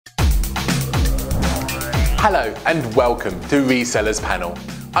Hello and welcome to Resellers Panel.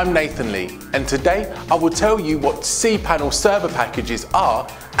 I'm Nathan Lee, and today I will tell you what cPanel server packages are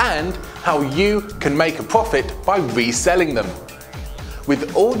and how you can make a profit by reselling them.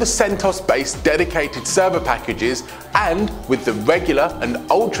 With all the CentOS-based dedicated server packages and with the regular and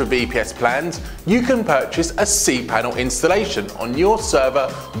Ultra VPS plans, you can purchase a cPanel installation on your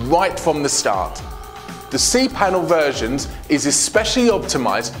server right from the start. The cPanel versions is especially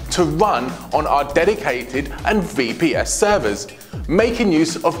optimized to run on our dedicated and VPS servers, making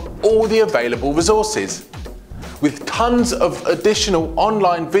use of all the available resources. With tons of additional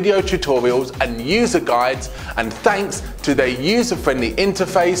online video tutorials and user guides, and thanks to their user-friendly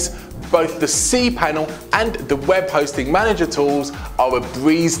interface, both the cPanel and the Web Hosting Manager tools are a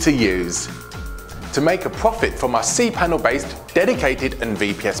breeze to use. To make a profit from our cPanel-based dedicated and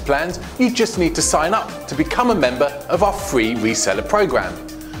VPS plans, you just need to sign up to become a member of our free reseller program.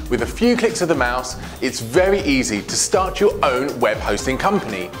 With a few clicks of the mouse, it's very easy to start your own web hosting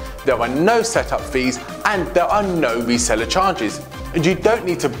company. There are no setup fees and there are no reseller charges, and you don't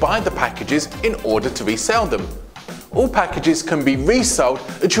need to buy the packages in order to resell them. All packages can be resold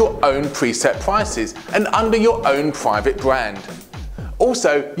at your own preset prices and under your own private brand.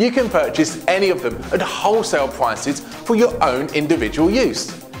 Also, you can purchase any of them at wholesale prices for your own individual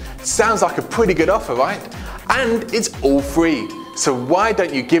use. Sounds like a pretty good offer, right? And it's all free, so why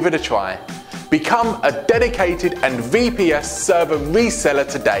don't you give it a try? Become a dedicated and VPS server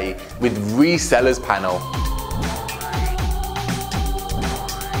reseller today with Resellers Panel.